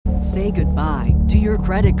Say goodbye to your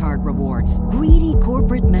credit card rewards. Greedy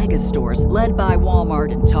corporate mega stores, led by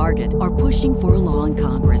Walmart and Target, are pushing for a law in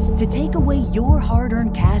Congress to take away your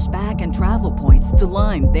hard-earned cash back and travel points to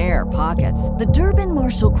line their pockets. The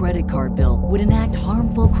Durbin-Marshall credit card bill would enact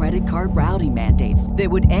harmful credit card routing mandates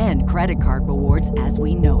that would end credit card rewards as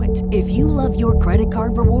we know it. If you love your credit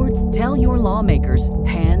card rewards, tell your lawmakers,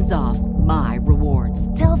 hands off my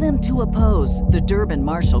rewards. Tell them to oppose the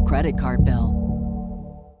Durbin-Marshall credit card bill.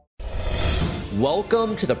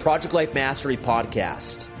 Welcome to the Project Life Mastery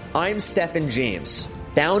podcast. I'm Stephen James,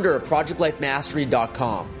 founder of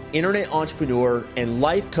ProjectLifeMastery.com, internet entrepreneur and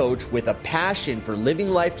life coach with a passion for living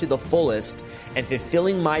life to the fullest and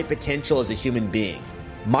fulfilling my potential as a human being.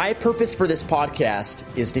 My purpose for this podcast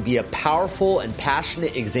is to be a powerful and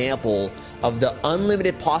passionate example of the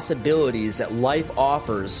unlimited possibilities that life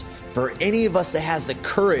offers for any of us that has the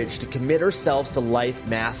courage to commit ourselves to life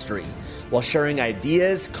mastery, while sharing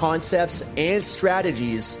ideas, concepts, and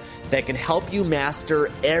strategies that can help you master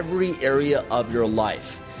every area of your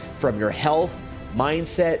life, from your health,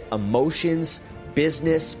 mindset, emotions,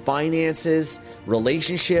 business, finances,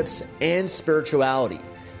 relationships, and spirituality.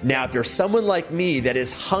 Now, if you're someone like me that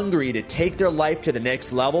is hungry to take their life to the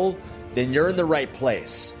next level, then you're in the right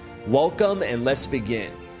place. Welcome, and let's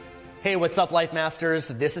begin. Hey, what's up, Life Masters?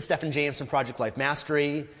 This is Stephen James from Project Life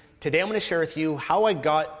Mastery. Today, I'm going to share with you how I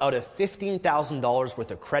got out of $15,000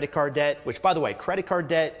 worth of credit card debt, which, by the way, credit card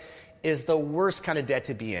debt is the worst kind of debt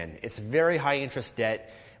to be in. It's very high interest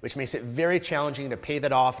debt, which makes it very challenging to pay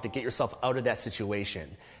that off, to get yourself out of that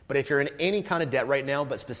situation. But if you're in any kind of debt right now,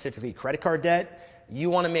 but specifically credit card debt,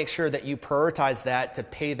 you want to make sure that you prioritize that to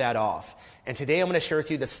pay that off. And today, I'm going to share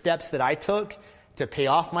with you the steps that I took to pay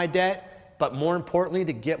off my debt, but more importantly,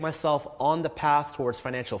 to get myself on the path towards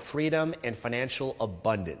financial freedom and financial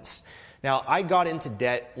abundance. Now, I got into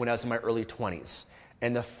debt when I was in my early 20s.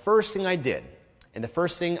 And the first thing I did, and the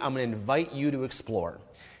first thing I'm going to invite you to explore,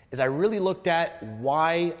 is I really looked at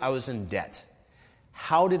why I was in debt.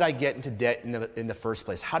 How did I get into debt in the first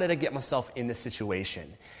place? How did I get myself in this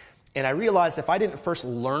situation? And I realized if I didn't first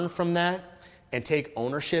learn from that and take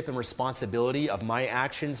ownership and responsibility of my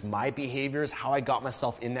actions, my behaviors, how I got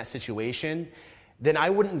myself in that situation, then I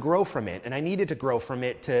wouldn't grow from it. And I needed to grow from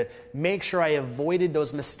it to make sure I avoided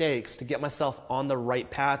those mistakes, to get myself on the right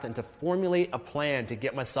path and to formulate a plan to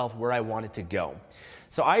get myself where I wanted to go.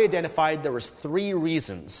 So I identified there was 3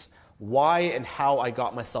 reasons why and how I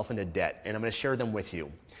got myself into debt, and I'm going to share them with you.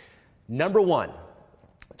 Number 1,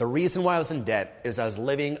 the reason why I was in debt is I was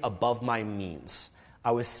living above my means.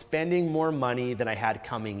 I was spending more money than I had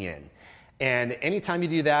coming in. And anytime you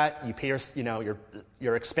do that, you pay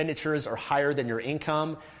your expenditures are higher than your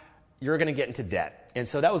income, you're going to get into debt. And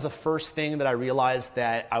so that was the first thing that I realized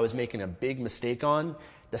that I was making a big mistake on.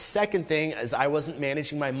 The second thing is I wasn't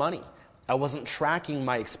managing my money. I wasn't tracking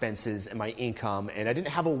my expenses and my income, and I didn't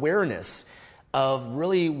have awareness of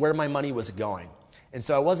really where my money was going. And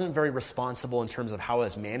so I wasn't very responsible in terms of how I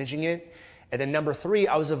was managing it. And then number 3,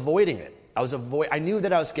 I was avoiding it. I knew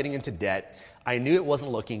that I was getting into debt. I knew it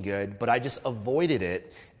wasn't looking good, but I just avoided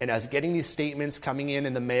it. And I was getting these statements coming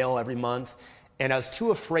in the mail every month, and I was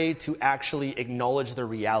too afraid to actually acknowledge the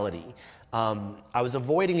reality. I was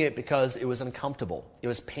avoiding it because it was uncomfortable. It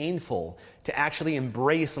was painful to actually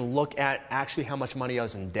embrace and look at actually how much money I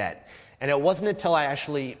was in debt. And it wasn't until I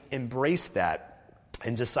actually embraced that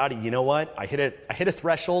and decided, you know what, I hit a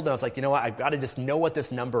threshold, and I was like, you know what, I've got to just know what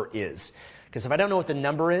this number is. Because if I don't know what the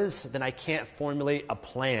number is, then I can't formulate a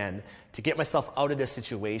plan to get myself out of this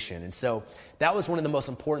situation. And so that was one of the most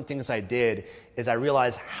important things I did, is I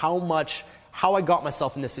realized how I got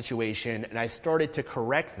myself in this situation, and I started to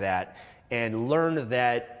correct that and learn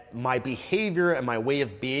that my behavior and my way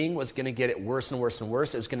of being was going to get it worse and worse and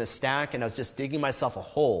worse. It was going to stack, and I was just digging myself a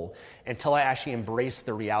hole until I actually embraced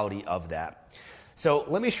the reality of that. So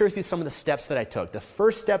let me share with you some of the steps that I took. The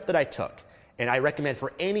first step that I took, and I recommend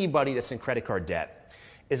for anybody that's in credit card debt,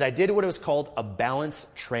 is I did what was called a balance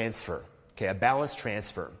transfer. Okay, a balance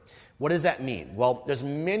transfer. What does that mean? Well, there's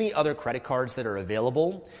many other credit cards that are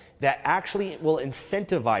available that actually will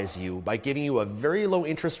incentivize you by giving you a very low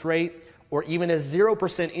interest rate or even a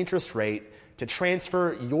 0% interest rate to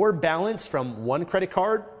transfer your balance from one credit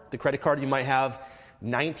card. The credit card you might have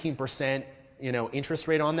 19% interest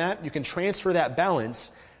rate on that. You can transfer that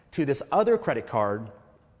balance to this other credit card,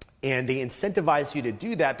 and they incentivize you to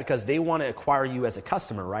do that because they want to acquire you as a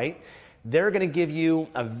customer, right? They're going to give you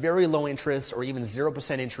a very low interest or even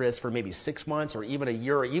 0% interest for maybe 6 months or even a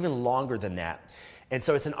year or even longer than that. And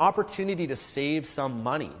so it's an opportunity to save some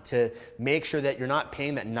money, to make sure that you're not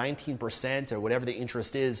paying that 19% or whatever the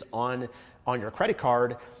interest is on your credit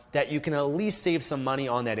card, that you can at least save some money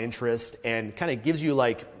on that interest, and kind of gives you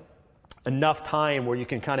like enough time where you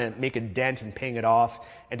can kind of make a dent in paying it off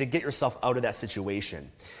and to get yourself out of that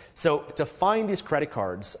situation. So to find these credit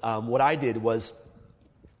cards, what I did was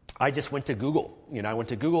I just went to Google. I went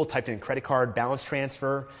to Google, typed in credit card balance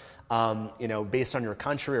transfer. Based on your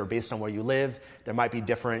country or based on where you live, there might be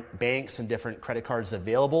different banks and different credit cards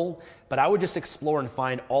available. But I would just explore and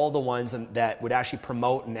find all the ones that would actually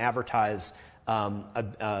promote and advertise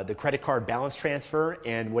the credit card balance transfer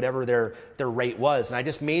and whatever their rate was. And I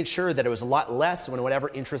just made sure that it was a lot less than whatever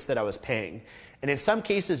interest that I was paying. And in some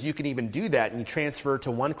cases, you can even do that and you transfer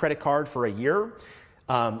to one credit card for a year.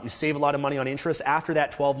 You save a lot of money on interest. After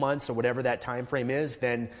that 12 months or whatever that time frame is,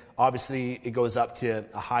 then obviously it goes up to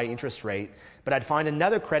a high interest rate. But I'd find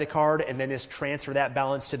another credit card and then just transfer that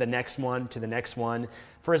balance to the next one,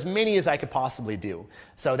 for as many as I could possibly do.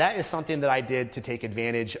 So that is something that I did to take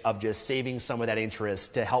advantage of just saving some of that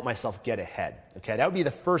interest to help myself get ahead. Okay, that would be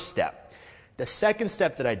the first step. The second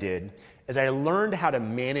step that I did is I learned how to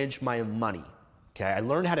manage my money. Okay, I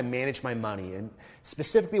learned how to manage my money, and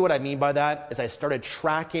specifically what I mean by that is I started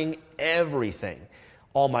tracking everything,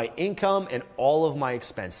 all my income and all of my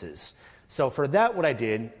expenses. So for that, what I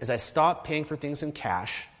did is I stopped paying for things in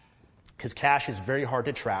cash, because cash is very hard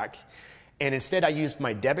to track, and instead I used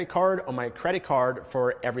my debit card or my credit card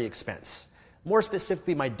for every expense. More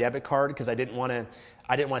specifically, my debit card, because I didn't want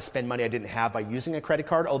to spend money I didn't have by using a credit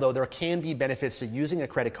card, although there can be benefits to using a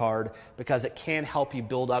credit card because it can help you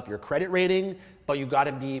build up your credit rating, but you got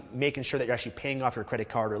to be making sure that you're actually paying off your credit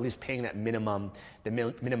card, or at least paying that minimum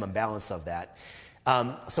balance of that.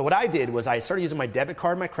 So what I did was I started using my debit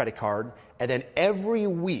card, my credit card, and then every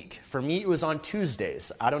week, for me it was on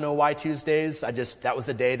Tuesdays. I don't know why Tuesdays, that was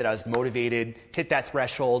the day that I was motivated, hit that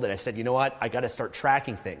threshold, and I said, you know what, I got to start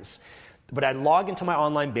tracking things. But I'd log into my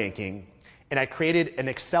online banking, and I created an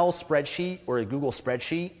Excel spreadsheet or a Google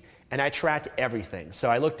spreadsheet, and I tracked everything. So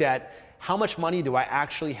I looked at how much money do I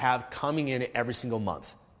actually have coming in every single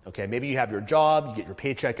month. Okay, maybe you have your job, you get your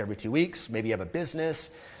paycheck every 2 weeks, maybe you have a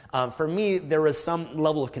business. For me, there was some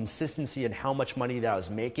level of consistency in how much money that I was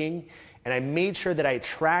making, and I made sure that I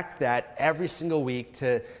tracked that every single week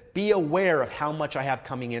to be aware of how much I have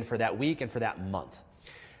coming in for that week and for that month.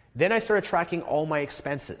 Then I started tracking all my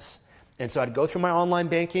expenses. And so I'd go through my online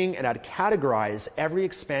banking and I'd categorize every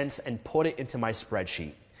expense and put it into my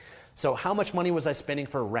spreadsheet. So how much money was I spending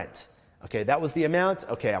for rent? Okay, that was the amount.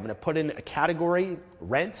 Okay, I'm going to put in a category,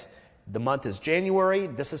 rent. The month is January.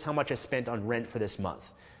 This is how much I spent on rent for this month.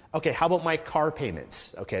 Okay, how about my car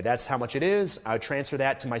payments? Okay, that's how much it is. I would transfer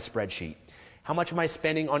that to my spreadsheet. How much am I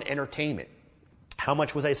spending on entertainment? How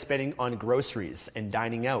much was I spending on groceries and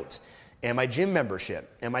dining out? And my gym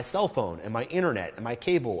membership, and my cell phone, and my internet, and my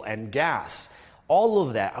cable, and gas. All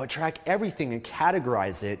of that, I would track everything and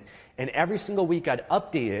categorize it, and every single week I'd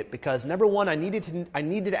update it, because number one, I needed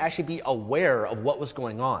to actually be aware of what was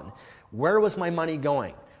going on. Where was my money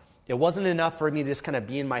going? It wasn't enough for me to just kind of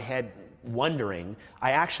be in my head wondering.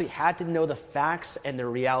 I actually had to know the facts and the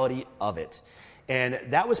reality of it. And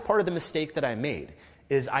that was part of the mistake that I made,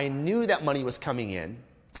 is I knew that money was coming in,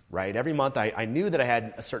 right? Every month I knew that I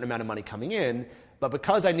had a certain amount of money coming in, but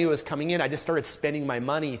because I knew it was coming in, I just started spending my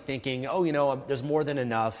money thinking, there's more than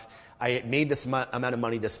enough. I made this amount of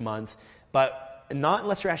money this month, but not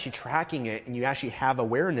unless you're actually tracking it and you actually have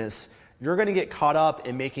awareness, you're going to get caught up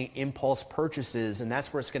in making impulse purchases, and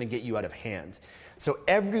that's where it's going to get you out of hand. So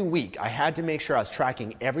every week I had to make sure I was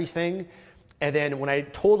tracking everything, and then when I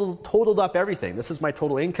totaled up everything, this is my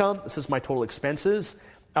total income, this is my total expenses,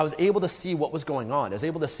 I was able to see what was going on. I was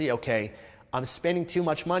able to see, okay, I'm spending too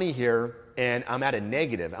much money here and I'm at a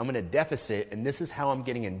negative. I'm in a deficit, and this is how I'm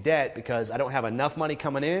getting in debt because I don't have enough money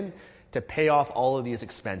coming in to pay off all of these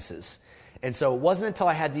expenses. And so it wasn't until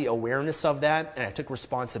I had the awareness of that and I took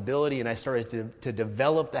responsibility and I started to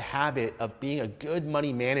develop the habit of being a good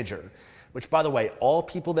money manager, which, by the way, all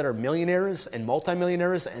people that are millionaires and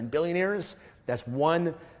multimillionaires and billionaires, that's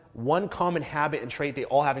one common habit and trait they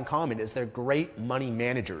all have in common is they're great money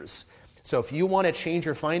managers. So if you want to change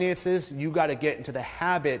your finances, you got to get into the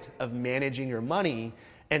habit of managing your money.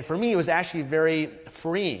 And for me, it was actually very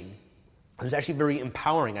freeing. It was actually very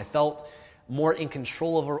empowering. I felt more in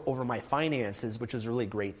control over my finances, which was a really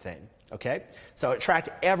great thing. Okay? So I tracked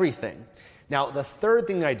everything. Now, the third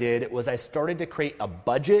thing I did was I started to create a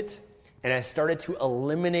budget and I started to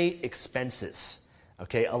eliminate expenses.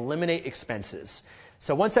 Okay? Eliminate expenses.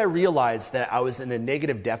 So once I realized that I was in a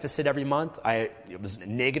negative deficit every month, it was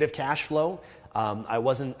negative cash flow. I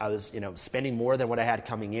was spending more than what I had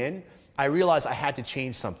coming in. I realized I had to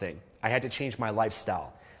change something. I had to change my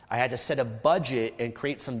lifestyle. I had to set a budget and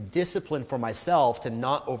create some discipline for myself to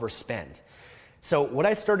not overspend. So what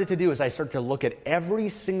I started to do is I started to look at every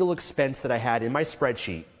single expense that I had in my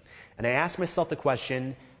spreadsheet, and I asked myself the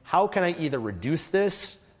question, how can I either reduce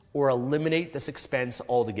this or eliminate this expense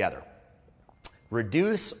altogether?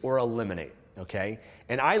 Reduce or eliminate, okay?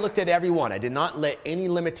 And I looked at every one. I did not let any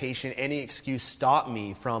limitation, any excuse stop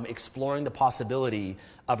me from exploring the possibility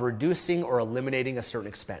of reducing or eliminating a certain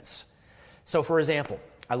expense. So for example,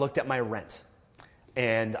 I looked at my rent.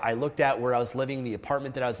 And I looked at where I was living, the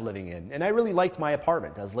apartment that I was living in. And I really liked my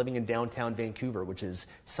apartment. I was living in downtown Vancouver, which is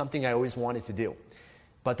something I always wanted to do.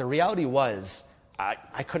 But the reality was,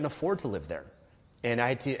 I couldn't afford to live there. And I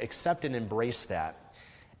had to accept and embrace that.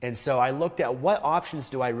 And so I looked at what options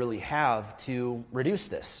do I really have to reduce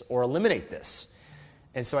this or eliminate this.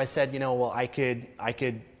 And so I said, well, I could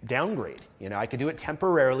downgrade. I could do it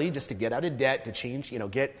temporarily just to get out of debt, to change,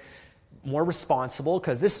 get more responsible,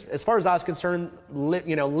 because this, as far as I was concerned,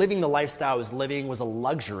 living the lifestyle I was living was a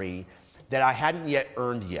luxury that I hadn't yet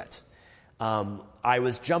earned yet. I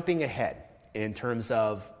was jumping ahead in terms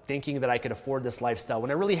of thinking that I could afford this lifestyle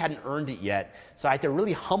when I really hadn't earned it yet. So I had to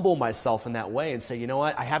really humble myself in that way and say, you know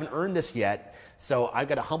what, I haven't earned this yet, so I've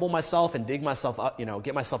got to humble myself and dig myself up,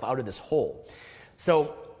 get myself out of this hole.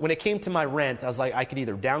 So when it came to my rent, I was like, I could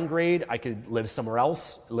either downgrade, I could live somewhere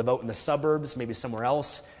else, live out in the suburbs, maybe somewhere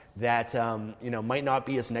else that might not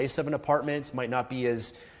be as nice of an apartment, might not be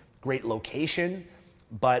as great location,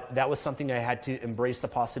 but that was something I had to embrace the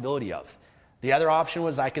possibility of. The other option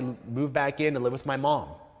was I could move back in and live with my mom,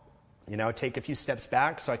 take a few steps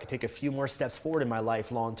back so I could take a few more steps forward in my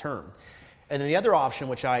life long term. And then the other option,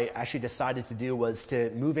 which I actually decided to do, was to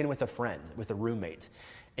move in with a friend, with a roommate.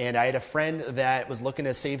 And I had a friend that was looking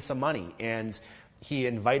to save some money, and he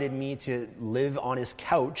invited me to live on his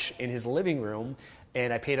couch in his living room.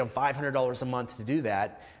 And I paid him $500 a month to do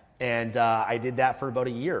that. And I did that for about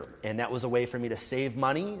a year. And that was a way for me to save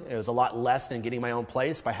money. It was a lot less than getting my own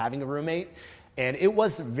place by having a roommate. And it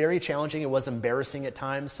was very challenging. It was embarrassing at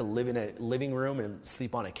times to live in a living room and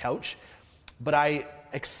sleep on a couch. But I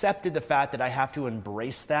accepted the fact that I have to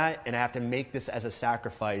embrace that, and I have to make this as a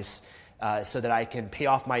sacrifice so that I can pay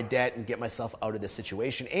off my debt and get myself out of this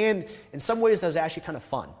situation. And in some ways, that was actually kind of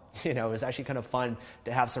fun. It was actually kind of fun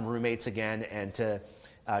to have some roommates again and to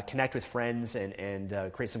connect with friends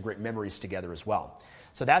and create some great memories together as well.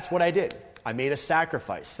 So that's what I did. I made a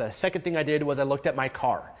sacrifice. The second thing I did was I looked at my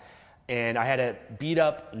car. And I had a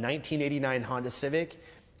beat-up 1989 Honda Civic.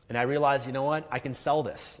 And I realized, I can sell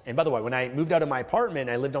this. And by the way, when I moved out of my apartment,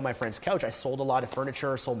 I lived on my friend's couch. I sold a lot of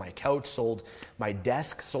furniture, sold my couch, sold my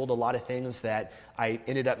desk, sold a lot of things that I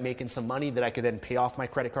ended up making some money that I could then pay off my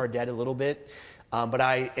credit card debt a little bit. But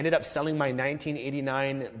I ended up selling my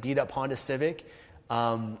 1989 beat-up Honda Civic,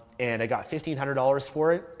 and I got $1,500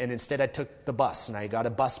 for it. And instead, I took the bus, and I got a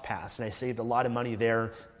bus pass, and I saved a lot of money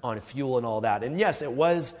there on fuel and all that. And yes, it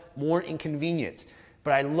was more inconvenient.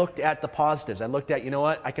 But I looked at the positives. I looked at,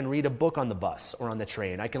 I can read a book on the bus or on the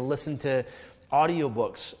train. I can listen to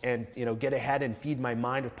audiobooks and, get ahead and feed my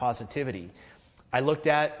mind with positivity. I looked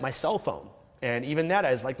at my cell phone. And even that,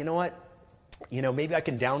 I was like, maybe I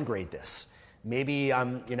can downgrade this. Maybe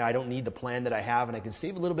I don't need the plan that I have, and I can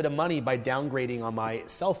save a little bit of money by downgrading on my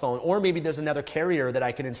cell phone. Or maybe there's another carrier that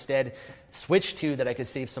I can instead switch to that I could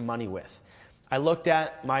save some money with. I looked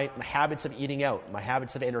at my habits of eating out, my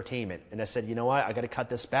habits of entertainment, and I said, I got to cut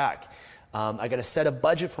this back. I got to set a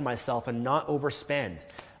budget for myself and not overspend.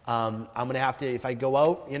 I'm going to have to, if I go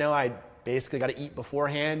out, I basically got to eat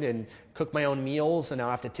beforehand and cook my own meals, and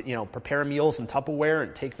I'll have to, prepare meals in Tupperware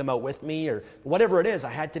and take them out with me, or whatever it is.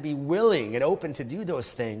 I had to be willing and open to do those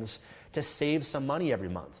things to save some money every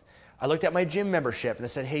month. I looked at my gym membership and I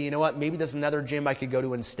said, hey, maybe there's another gym I could go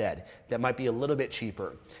to instead that might be a little bit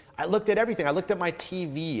cheaper. I looked at everything. I looked at my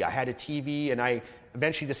TV. I had a TV, and I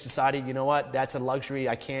eventually just decided, that's a luxury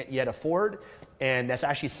I can't yet afford, and that's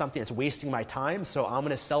actually something that's wasting my time, so I'm going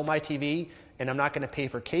to sell my TV, and I'm not going to pay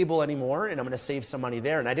for cable anymore, and I'm going to save some money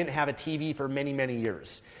there. And I didn't have a TV for many, many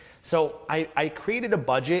years. So I created a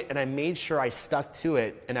budget, and I made sure I stuck to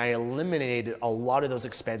it, and I eliminated a lot of those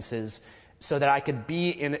expenses so that I could be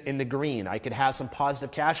in the green. I could have some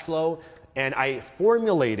positive cash flow. And I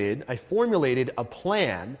formulated a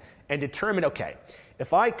plan and determined, okay,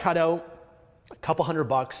 if I cut out a couple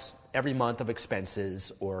 $100 every month of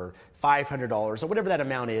expenses, or $500 or whatever that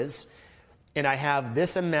amount is, and I have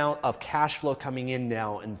this amount of cash flow coming in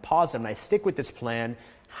now and positive, and I stick with this plan,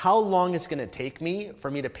 how long is it going to take me for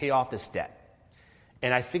me to pay off this debt?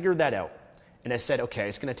 And I figured that out. And I said, okay,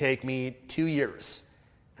 it's going to take me 2 years.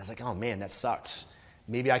 I was like, oh man, that sucks.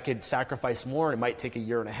 Maybe I could sacrifice more, and it might take a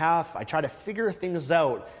year and a half. I try to figure things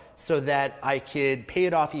out so that I could pay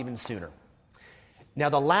it off even sooner. Now,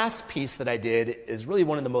 the last piece that I did is really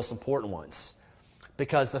one of the most important ones,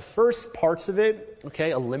 because the first parts of it,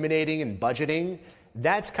 okay, eliminating and budgeting,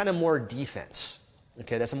 that's kind of more defense.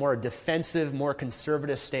 Okay, that's a more defensive, more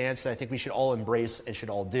conservative stance that I think we should all embrace and should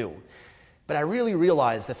all do. But I really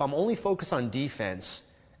realized if I'm only focused on defense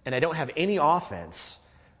and I don't have any offense,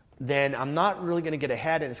 then I'm not really going to get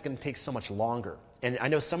ahead, and it's going to take so much longer. And I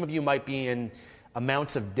know some of you might be in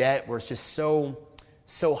amounts of debt where it's just so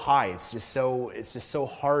high. It's just so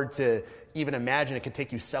hard to even imagine. It could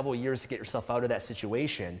take you several years to get yourself out of that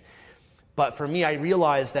situation. But for me, I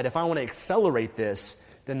realized that if I want to accelerate this,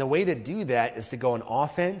 then the way to do that is to go on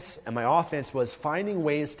offense. And my offense was finding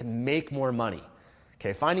ways to make more money.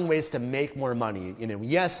 Okay, finding ways to make more money.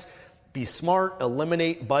 Yes, be smart,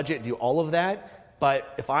 eliminate, budget, do all of that.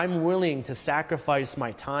 But if I'm willing to sacrifice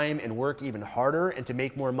my time and work even harder and to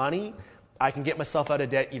make more money, I can get myself out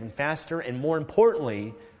of debt even faster. And more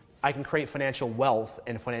importantly, I can create financial wealth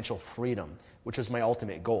and financial freedom, which was my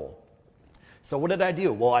ultimate goal. So what did I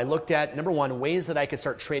do? Well, I looked at, number one, ways that I could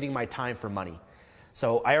start trading my time for money.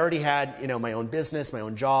 So I already had, my own business, my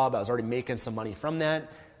own job. I was already making some money from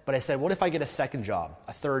that. But I said, what if I get a second job,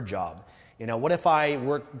 a third job? What if I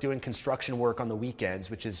work doing construction work on the weekends,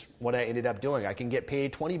 which is what I ended up doing. I can get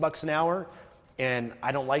paid $20 an hour, and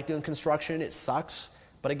I don't like doing construction. It sucks.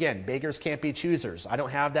 But again, beggars can't be choosers. I don't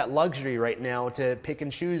have that luxury right now to pick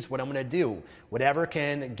and choose what I'm going to do. Whatever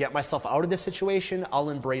can get myself out of this situation, I'll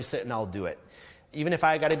embrace it and I'll do it. Even if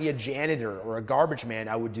I got to be a janitor or a garbage man,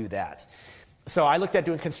 I would do that. So I looked at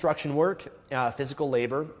doing construction work, physical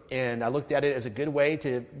labor, and I looked at it as a good way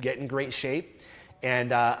to get in great shape.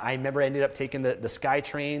 And I remember I ended up taking the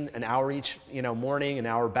SkyTrain, an hour each morning, an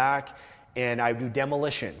hour back, and I would do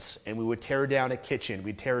demolitions, and we would tear down a kitchen,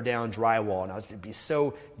 we'd tear down drywall, and I would be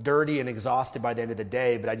so dirty and exhausted by the end of the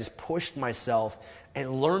day, but I just pushed myself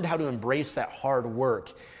and learned how to embrace that hard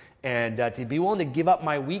work. And to be willing to give up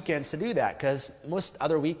my weekends to do that, because most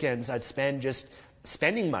other weekends I'd spend just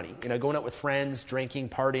spending money, going out with friends, drinking,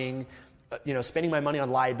 partying, spending my money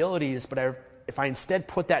on liabilities. But if I instead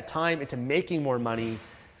put that time into making more money,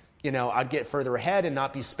 I'd get further ahead and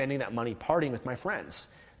not be spending that money partying with my friends.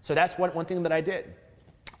 So that's one thing that I did.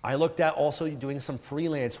 I looked at also doing some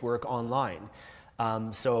freelance work online.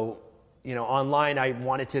 Online I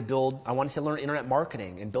wanted to learn internet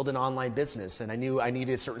marketing and build an online business, and I knew I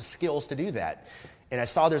needed certain skills to do that. And I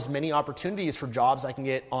saw there's many opportunities for jobs I can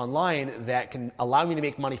get online that can allow me to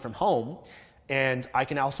make money from home, and I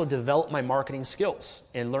can also develop my marketing skills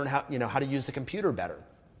and learn how to use the computer better.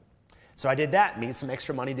 So I did that, made some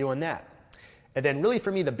extra money doing that. And then really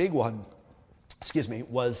for me, the big one,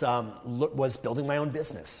 was building my own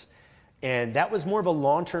business. And that was more of a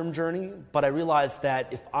long-term journey, but I realized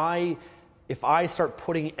that if I start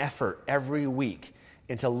putting effort every week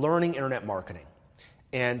into learning internet marketing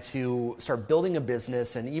and to start building a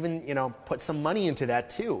business and even, put some money into that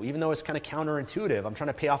too, even though it's kind of counterintuitive, I'm trying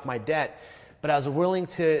to pay off my debt, but I was willing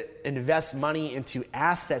to invest money into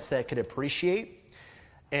assets that could appreciate.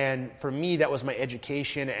 And for me, that was my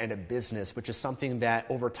education and a business, which is something that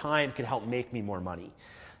over time could help make me more money.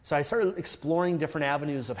 So I started exploring different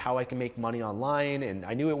avenues of how I can make money online, and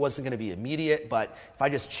I knew it wasn't going to be immediate, but if I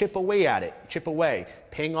just chip away,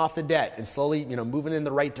 paying off the debt, and slowly, moving in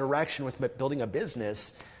the right direction with building a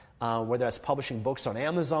business, whether that's publishing books on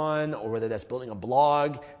Amazon or whether that's building a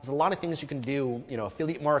blog, there's a lot of things you can do,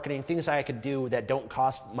 affiliate marketing, things I could do that don't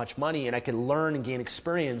cost much money, and I could learn and gain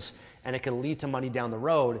experience, and it could lead to money down the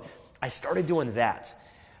road. I started doing that.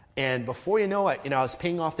 And before you know it, I was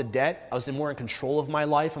paying off the debt. I was more in control of my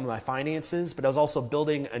life and my finances, but I was also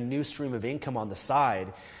building a new stream of income on the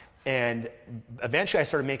side. And eventually I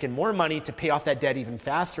started making more money to pay off that debt even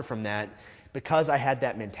faster from that because I had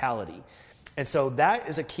that mentality. And so that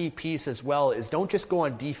is a key piece as well, is don't just go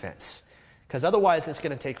on defense, because otherwise it's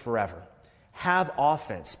going to take forever. Have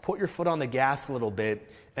offense. Put your foot on the gas a little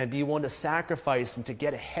bit and be willing to sacrifice and to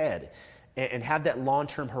get ahead and have that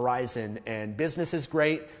long-term horizon. And business is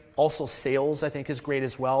great. Also sales, I think, is great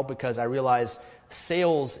as well, because I realize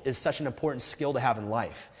sales is such an important skill to have in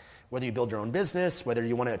life. Whether you build your own business, whether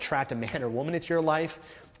you want to attract a man or woman into your life,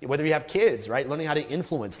 whether you have kids, right? Learning how to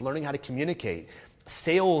influence, learning how to communicate.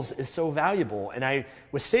 Sales is so valuable. And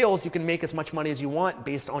with sales, you can make as much money as you want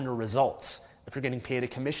based on your results if you're getting paid a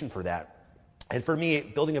commission for that. And for me,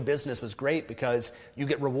 building a business was great because you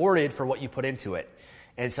get rewarded for what you put into it.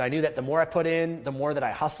 And so I knew that the more I put in, the more that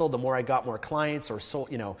I hustled, the more I got more clients or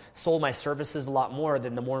sold my services a lot more,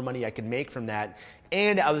 then the more money I could make from that.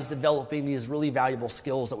 And I was developing these really valuable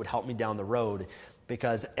skills that would help me down the road,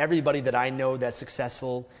 because everybody that I know that's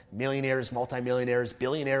successful, millionaires, multimillionaires,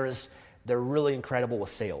 billionaires, they're really incredible with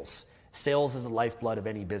sales. Sales is the lifeblood of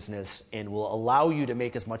any business and will allow you to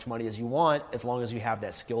make as much money as you want as long as you have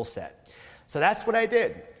that skill set. So that's what I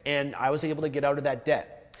did, and I was able to get out of that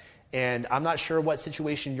debt. And I'm not sure what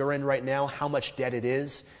situation you're in right now, how much debt it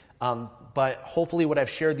is, but hopefully what I've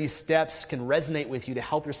shared, these steps can resonate with you to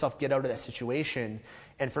help yourself get out of that situation.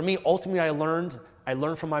 And for me, ultimately, I learned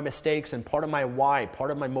from my mistakes, and part of my why,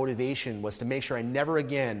 part of my motivation was to make sure I never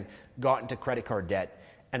again got into credit card debt.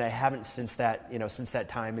 And I haven't since that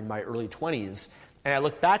time in my early 20s. And I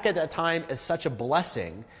look back at that time as such a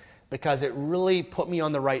blessing because it really put me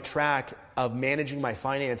on the right track of managing my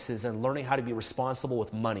finances and learning how to be responsible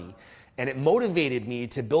with money. And it motivated me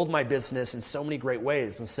to build my business in so many great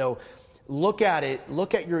ways. And so look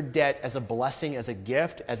at your debt as a blessing, as a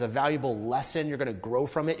gift, as a valuable lesson. You're going to grow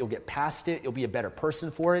from it. You'll get past it. You'll be a better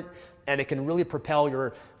person for it. And it can really propel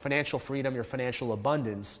your financial freedom, your financial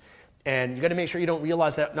abundance. And you got to make sure you don't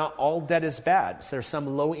realize that not all debt is bad. So there's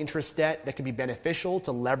some low interest debt that can be beneficial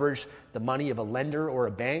to leverage the money of a lender or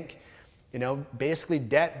a bank. Basically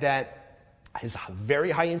debt that is very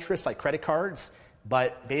high interest like credit cards,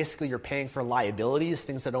 but basically you're paying for liabilities,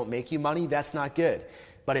 things that don't make you money. That's not good.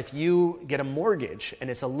 But if you get a mortgage and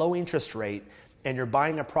it's a low interest rate and you're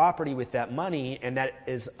buying a property with that money and that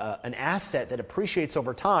is an asset that appreciates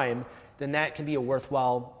over time, then that can be a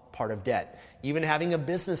worthwhile part of debt. Even having a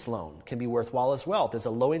business loan can be worthwhile as well. If there's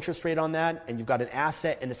a low interest rate on that and you've got an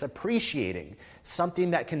asset and it's appreciating,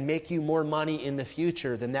 something that can make you more money in the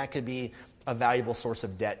future, then that could be a valuable source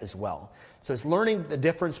of debt as well. So it's learning the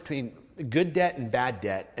difference between good debt and bad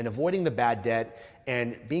debt and avoiding the bad debt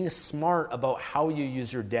and being smart about how you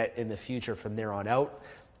use your debt in the future from there on out.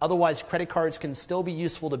 Otherwise, credit cards can still be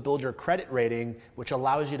useful to build your credit rating, which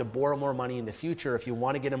allows you to borrow more money in the future if you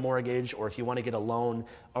want to get a mortgage or if you want to get a loan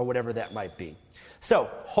or whatever that might be. So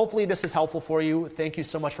hopefully this is helpful for you. Thank you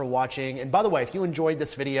so much for watching. And by the way, if you enjoyed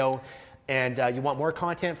this video and you want more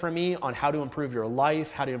content from me on how to improve your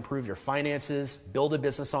life, how to improve your finances, build a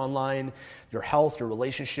business online, your health, your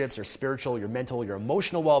relationships, your spiritual, your mental, your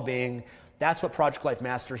emotional well-being, that's what Project Life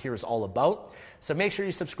Mastery here is all about. So make sure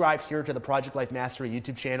you subscribe here to the Project Life Mastery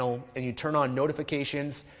YouTube channel and you turn on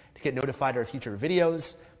notifications to get notified of our future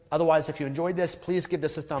videos. Otherwise, if you enjoyed this, please give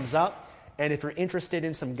this a thumbs up. And if you're interested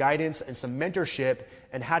in some guidance and some mentorship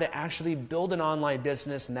and how to actually build an online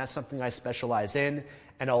business, and that's something I specialize in,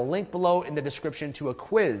 and I'll link below in the description to a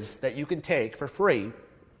quiz that you can take for free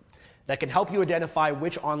that can help you identify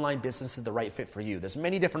which online business is the right fit for you. There's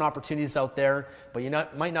many different opportunities out there, but you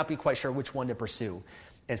might not be quite sure which one to pursue.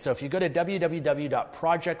 And so if you go to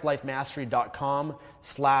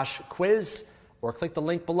www.projectlifemastery.com/quiz or click the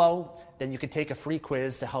link below, then you can take a free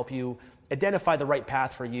quiz to help you identify the right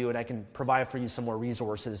path for you, and I can provide for you some more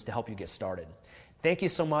resources to help you get started. Thank you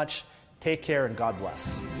so much. Take care and God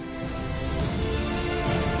bless.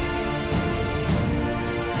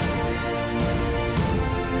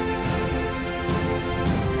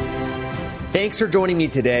 Thanks for joining me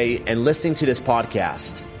today and listening to this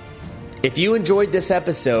podcast. If you enjoyed this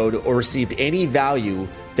episode or received any value,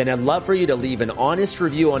 then I'd love for you to leave an honest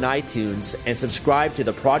review on iTunes and subscribe to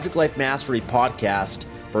the Project Life Mastery podcast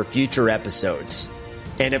for future episodes.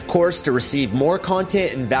 And of course, to receive more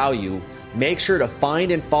content and value, make sure to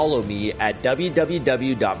find and follow me at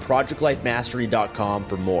www.projectlifemastery.com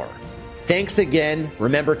for more. Thanks again.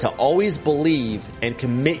 Remember to always believe and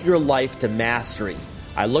commit your life to mastery.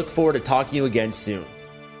 I look forward to talking to you again soon.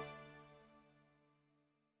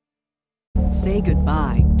 Say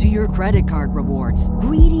goodbye to your credit card rewards.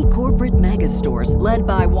 Greedy corporate mega stores, led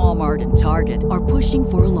by Walmart and Target, are pushing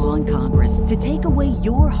for a law in Congress to take away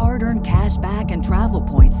your hard-earned cash back and travel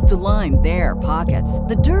points to line their pockets.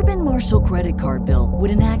 The Durbin-Marshall credit card bill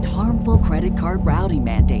would enact harmful credit card routing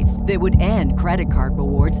mandates that would end credit card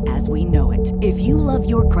rewards as we know it. If you love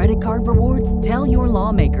your credit card rewards, tell your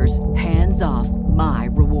lawmakers, hands off my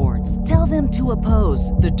rewards. Tell them to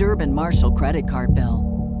oppose the Durbin-Marshall credit card bill.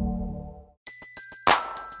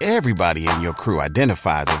 Everybody in your crew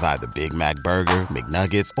identifies as either Big Mac Burger,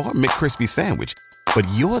 McNuggets, or McCrispy Sandwich. But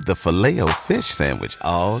you're the Filet-O-Fish Sandwich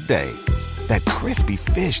all day. That crispy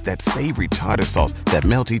fish, that savory tartar sauce, that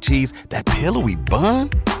melty cheese, that pillowy bun.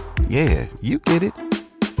 Yeah, you get it.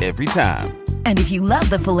 Every time. And if you love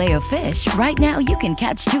the Filet-O-Fish, right now you can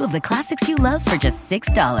catch two of the classics you love for just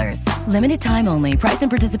 $6. Limited time only. Price and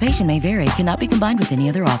participation may vary. Cannot be combined with any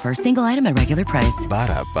other offer. Single item at regular price.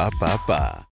 Ba-da-ba-ba-ba.